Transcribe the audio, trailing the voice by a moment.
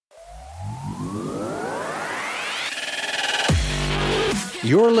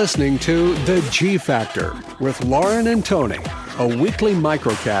You're listening to The G Factor with Lauren and Tony, a weekly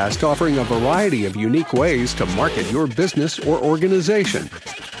microcast offering a variety of unique ways to market your business or organization.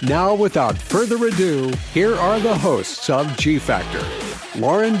 Now, without further ado, here are the hosts of G Factor,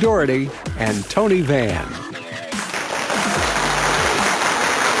 Lauren Doherty and Tony Van.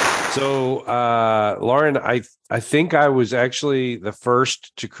 So, Lauren, I think I was actually the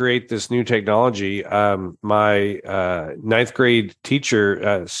first to create this new technology. My ninth grade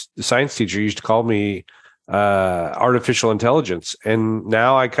teacher, science teacher, used to call me artificial intelligence, and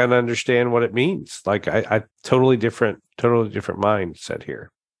now I kind of understand what it means. Like, I totally different mindset here.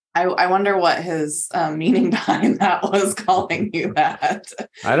 I wonder what his meaning behind that was, calling you that.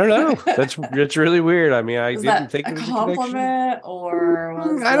 I don't know. That's really weird. I mean, I didn't think it was a compliment, or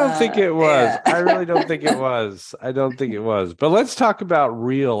was I don't think it was. Yeah. I really don't think it was. I don't think it was. But let's talk about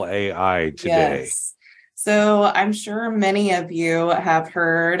real AI today. Yes. So I'm sure many of you have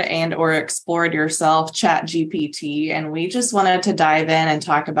heard and or explored yourself ChatGPT, and we just wanted to dive in and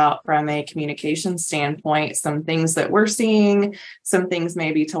talk about, from a communication standpoint, some things that we're seeing, some things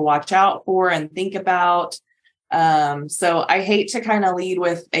maybe to watch out for and think about. So I hate to kind of lead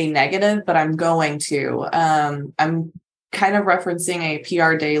with a negative, but I'm going to. I'm kind of referencing a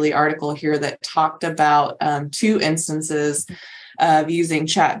PR Daily article here that talked about two instances of using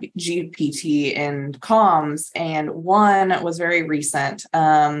ChatGPT in comms, and one was very recent.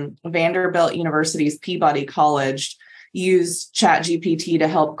 Vanderbilt University's Peabody College used ChatGPT to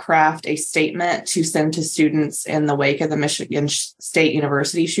help craft a statement to send to students in the wake of the Michigan State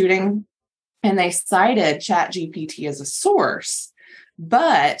University shooting, and they cited ChatGPT as a source.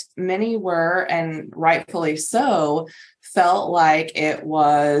 But many were, and rightfully so, felt like it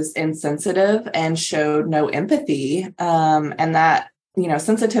was insensitive and showed no empathy. And that,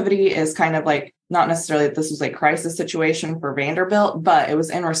 sensitivity is kind of like, not necessarily that this was a crisis situation for Vanderbilt, but it was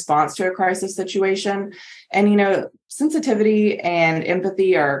in response to a crisis situation. And, sensitivity and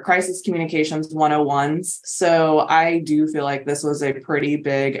empathy are crisis communications 101s. So I do feel like this was a pretty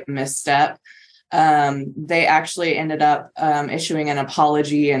big misstep. They actually ended up issuing an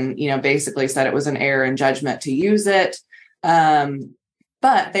apology and, basically said it was an error in judgment to use it.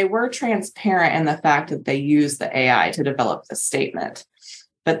 But they were transparent in the fact that they used the AI to develop the statement.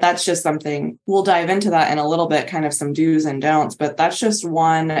 But that's just something, we'll dive into that in a little bit, kind of some do's and don'ts, but that's just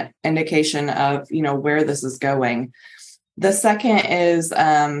one indication of, where this is going. The second is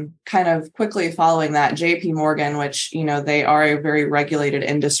kind of quickly following that, JP Morgan, which, they are a very regulated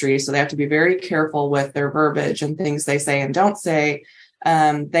industry, so they have to be very careful with their verbiage and things they say and don't say.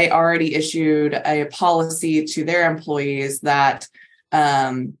 They already issued a policy to their employees that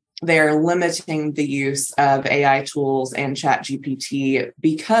they're limiting the use of AI tools and ChatGPT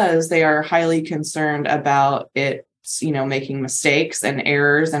because they are highly concerned about it, making mistakes and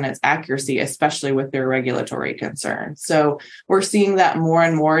errors and its accuracy, especially with their regulatory concerns. So we're seeing that more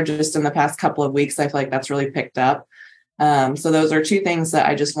and more just in the past couple of weeks. I feel like that's really picked up. So those are two things that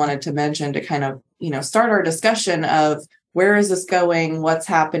I just wanted to mention to kind of, start our discussion of where is this going? What's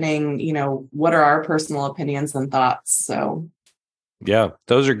happening? What are our personal opinions and thoughts? So. Yeah,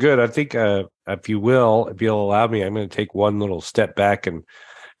 those are good. I think if you'll allow me, I'm going to take one little step back. And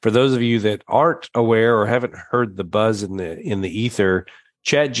for those of you that aren't aware or haven't heard the buzz in the ether,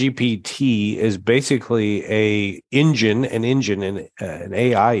 ChatGPT is basically an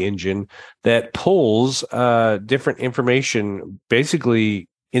AI engine that pulls different information basically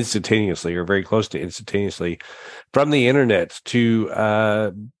instantaneously or very close to instantaneously from the internet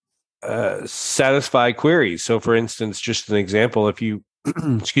to satisfy queries. So, for instance, just an example, if you,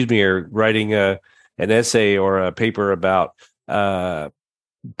 are writing an essay or a paper about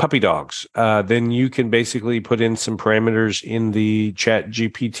puppy dogs, then you can basically put in some parameters in the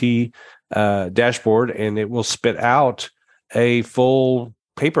ChatGPT dashboard, and it will spit out a full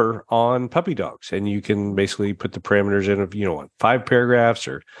paper on puppy dogs. And you can basically put the parameters in of, 5 paragraphs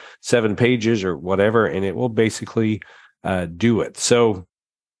or 7 pages or whatever, and it will basically do it. So,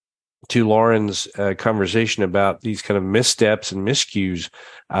 to Lauren's conversation about these kind of missteps and miscues,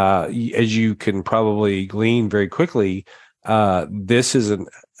 as you can probably glean very quickly, this is an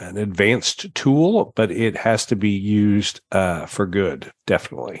advanced tool, but it has to be used for good,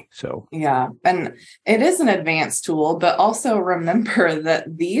 definitely. So, yeah, and it is an advanced tool, but also remember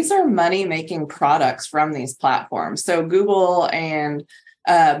that these are money-making products from these platforms. So Google and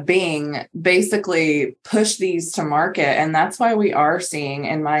Bing basically push these to market. And that's why we are seeing,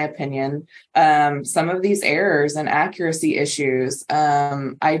 in my opinion, some of these errors and accuracy issues.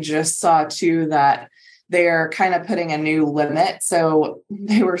 I just saw too that they're kind of putting a new limit. So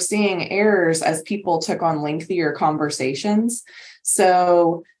they were seeing errors as people took on lengthier conversations.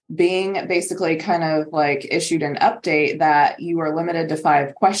 So Bing basically kind of like issued an update that you are limited to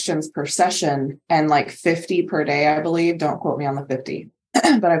 5 questions per session and like 50 per day, I believe. Don't quote me on the 50,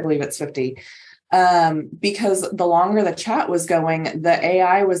 but I believe it's 50. Because the longer the chat was going, the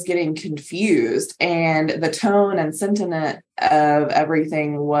AI was getting confused and the tone and sentiment of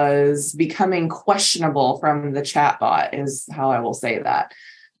everything was becoming questionable from the chat bot, is how I will say that.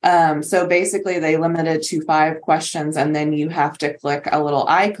 So basically they limited to 5 questions, and then you have to click a little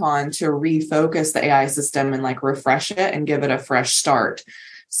icon to refocus the AI system and like refresh it and give it a fresh start.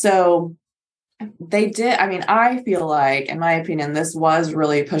 So they did. I mean, I feel like, in my opinion, this was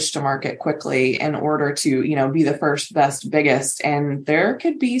really pushed to market quickly in order to, be the first, best, biggest, and there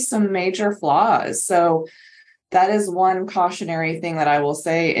could be some major flaws. So that is one cautionary thing that I will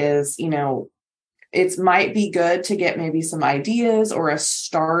say is, it might be good to get maybe some ideas or a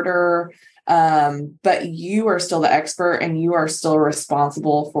starter, but you are still the expert and you are still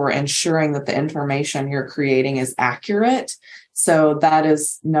responsible for ensuring that the information you're creating is accurate. So that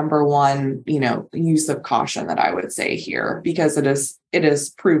is number one, use of caution that I would say here, because it is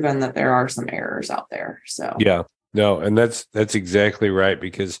proven that there are some errors out there. So yeah, no, and that's exactly right,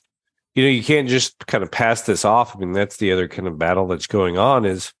 because you can't just kind of pass this off. I mean, that's the other kind of battle that's going on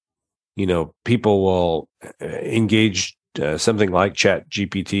is, people will engage something like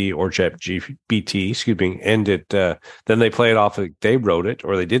ChatGPT or ChatGPT, excuse me, and then they play it off like they wrote it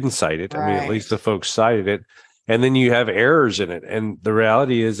or they didn't cite it. Right. I mean, at least the folks cited it. And then you have errors in it. And the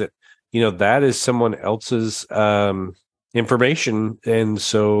reality is that, that is someone else's information. And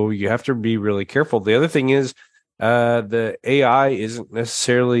so you have to be really careful. The other thing is the AI isn't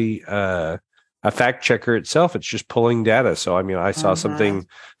necessarily a fact checker itself. It's just pulling data. So, I mean, I saw something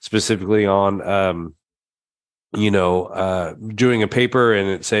specifically on, doing a paper, and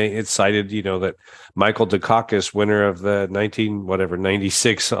it cited, that Michael Dukakis, winner of the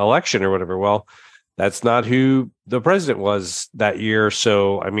 96 election or whatever. Well, that's not who the president was that year.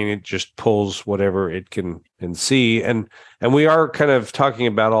 So, I mean, it just pulls whatever it can see. And we are kind of talking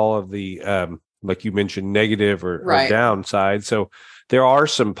about all of the, like you mentioned, negative or downside. So there are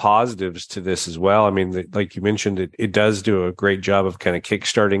some positives to this as well. I mean, like you mentioned, it does do a great job of kind of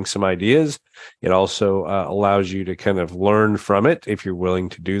kickstarting some ideas. It also allows you to kind of learn from it if you're willing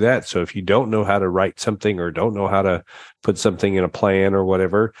to do that. So if you don't know how to write something or don't know how to put something in a plan or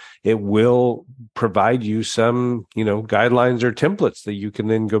whatever, it will provide you some, guidelines or templates that you can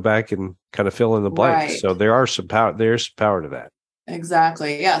then go back and kind of fill in the blanks. Right. So there's some power to that.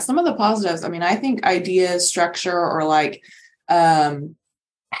 Exactly. Yeah. Some of the positives, I mean, I think ideas, structure, or like,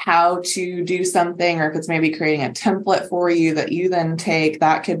 how to do something, or if it's maybe creating a template for you that you then take,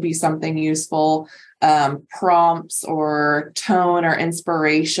 that could be something useful. Prompts or tone or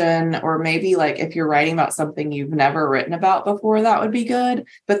inspiration, or maybe like if you're writing about something you've never written about before, that would be good.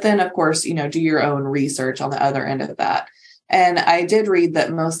 But then of course, do your own research on the other end of that. And I did read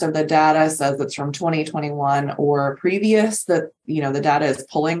that most of the data says it's from 2021 or previous that, the data is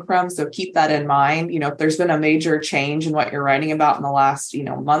pulling from. So keep that in mind. If there's been a major change in what you're writing about in the last,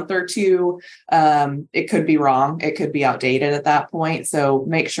 month or two, it could be wrong. It could be outdated at that point. So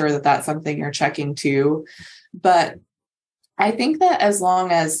make sure that that's something you're checking too. But I think that as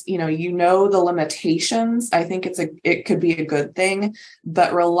long as, the limitations, I think it could be a good thing,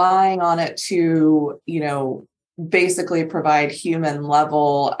 but relying on it to, basically provide human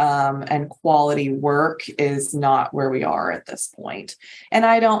level and quality work is not where we are at this point. And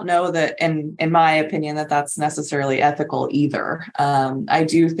I don't know that, in my opinion, that's necessarily ethical either. I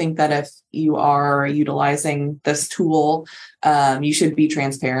do think that if you are utilizing this tool, you should be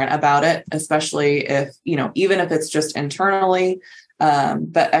transparent about it, especially if, even if it's just internally,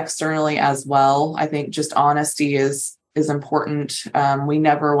 but externally as well. I think just honesty is important. We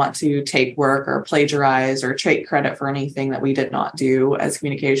never want to take work or plagiarize or take credit for anything that we did not do as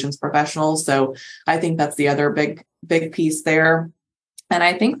communications professionals. So I think that's the other big piece there. And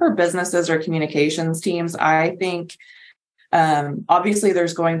I think for businesses or communications teams, I think obviously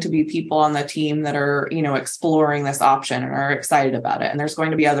there's going to be people on the team that are, exploring this option and are excited about it. And there's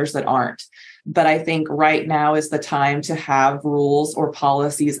going to be others that aren't. But I think right now is the time to have rules or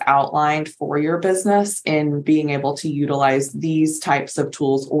policies outlined for your business in being able to utilize these types of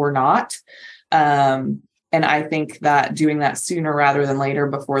tools or not. And I think that doing that sooner rather than later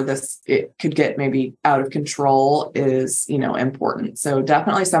before it could get maybe out of control is, important. So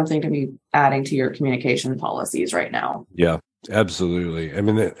definitely something to be adding to your communication policies right now. Yeah, absolutely. I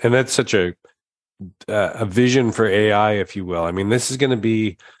mean, and that's such a vision for AI, if you will. I mean, this is going to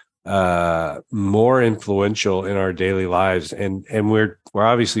be more influential in our daily lives. And we're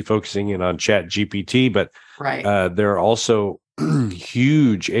obviously focusing in on ChatGPT, but there are also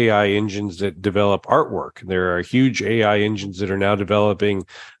huge AI engines that develop artwork. There are huge AI engines that are now developing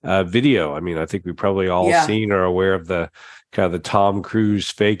video. I mean, I think we probably all seen or aware of the kind of the Tom Cruise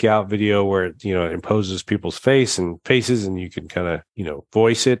fake out video where it, it imposes people's faces and you can kind of,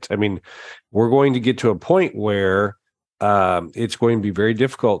 voice it. I mean, we're going to get to a point where it's going to be very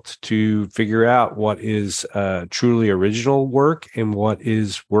difficult to figure out what is truly original work and what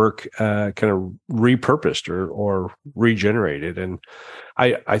is work kind of repurposed or regenerated. And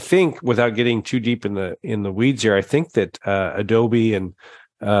I think, without getting too deep in the weeds here, I think that Adobe and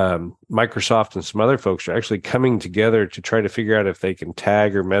Microsoft and some other folks are actually coming together to try to figure out if they can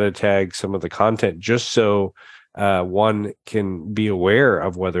tag or meta tag some of the content, just so one can be aware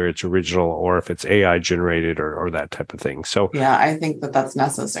of whether it's original or if it's AI generated or that type of thing. So yeah, I think that that's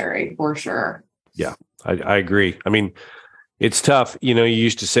necessary for sure. Yeah, I agree. I mean, it's tough. You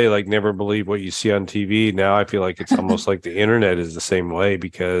used to say, like, never believe what you see on TV. Now I feel like it's almost like the internet is the same way,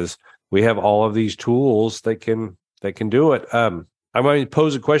 because we have all of these tools that can do it. I might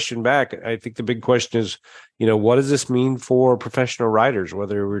pose a question back. I think the big question is, what does this mean for professional writers,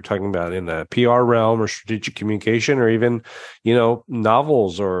 whether we're talking about in the PR realm or strategic communication or even,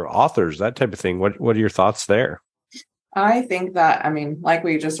 novels or authors, that type of thing? What are your thoughts there? I think that, like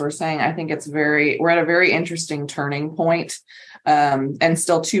we just were saying, I think we're at a very interesting turning point, and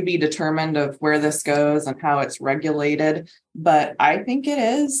still to be determined of where this goes and how it's regulated. But I think it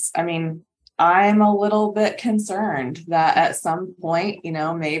is. I'm a little bit concerned that at some point,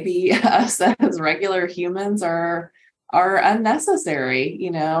 maybe us as regular humans are unnecessary,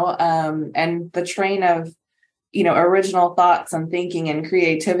 and the train of, original thoughts and thinking and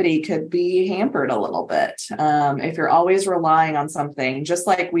creativity could be hampered a little bit. If you're always relying on something, just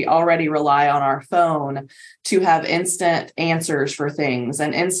like we already rely on our phone to have instant answers for things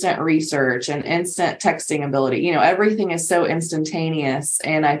and instant research and instant texting ability, everything is so instantaneous.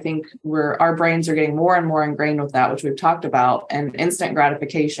 And I think our brains are getting more and more ingrained with that, which we've talked about, and instant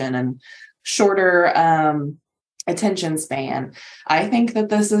gratification and shorter, attention span. I think that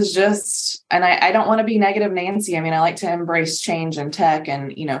this is just, and I don't want to be negative Nancy. I like to embrace change and tech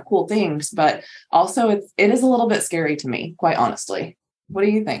and, cool things, but also it is a little bit scary to me, quite honestly. What do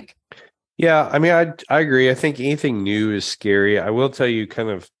you think? Yeah, I agree. I think anything new is scary. I will tell you kind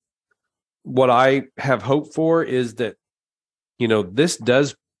of what I have hope for is that, this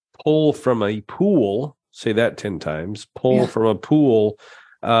does pull from a pool, say that 10 times, from a pool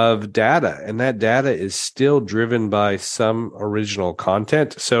of data, and that data is still driven by some original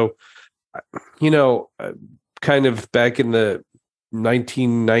content. So, kind of back in the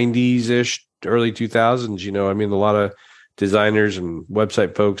 1990s-ish, early 2000s, a lot of designers and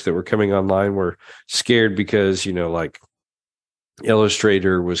website folks that were coming online were scared because, like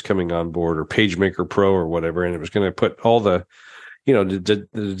Illustrator was coming on board, or PageMaker Pro or whatever, and it was going to put all the, the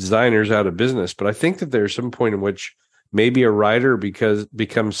designers out of business. But I think that there's some point in which maybe a writer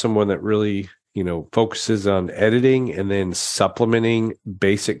becomes someone that really, focuses on editing and then supplementing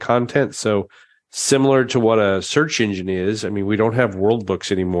basic content. So similar to what a search engine is. We don't have world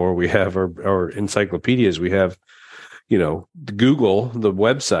books anymore. We have our encyclopedias. We have, Google, the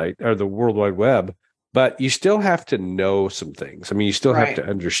website, or the World Wide Web, but you still have to know some things. You still have to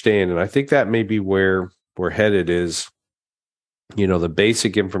understand. And I think that may be where we're headed is, the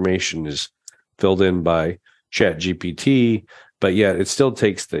basic information is filled in by ChatGPT, but yet it still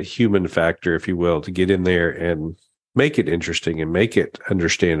takes the human factor, if you will, to get in there and make it interesting and make it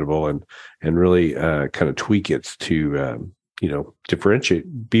understandable and really kind of tweak it to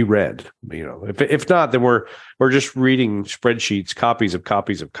differentiate, be read. If not, then we're just reading spreadsheets, copies of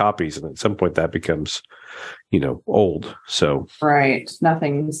copies of copies, and at some point that becomes old. So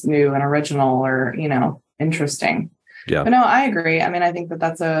nothing's new and original or interesting. Yeah. But no, I agree. I think that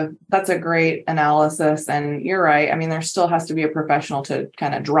that's a great analysis, and you're right. There still has to be a professional to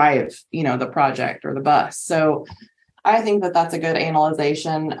kind of drive, the project or the bus. So I think that that's a good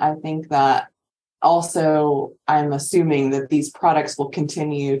analyzation. I think that also I'm assuming that these products will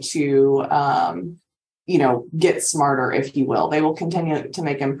continue to, get smarter, if you will. They will continue to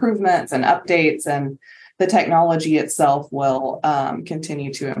make improvements and updates, and the technology itself will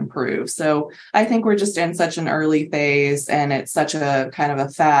continue to improve. So I think we're just in such an early phase, and it's such a kind of a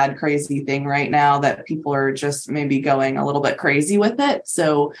fad, crazy thing right now that people are just maybe going a little bit crazy with it.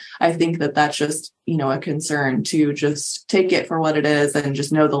 So I think that that's just, a concern to just take it for what it is and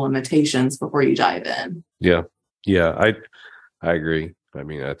just know the limitations before you dive in. Yeah. I agree.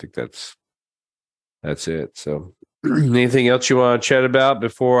 I think that's it. So Anything else you want to chat about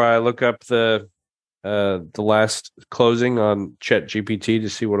before I look up the last closing on ChatGPT to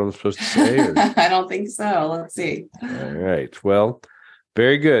see what I'm supposed to say? I don't think so. Let's see. All right. Well,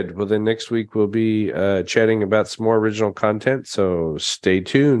 very good. Well, then next week we'll be chatting about some more original content. So stay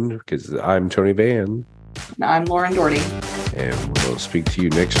tuned, because I'm Tony Van. I'm Lauren Doherty. And we'll speak to you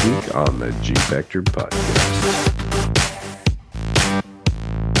next week on the G Factor podcast.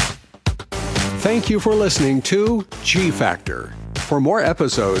 Thank you for listening to G Factor. For more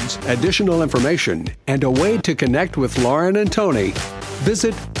episodes, additional information, and a way to connect with Lauren and Tony,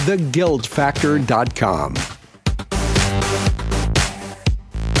 visit theguildfactor.com.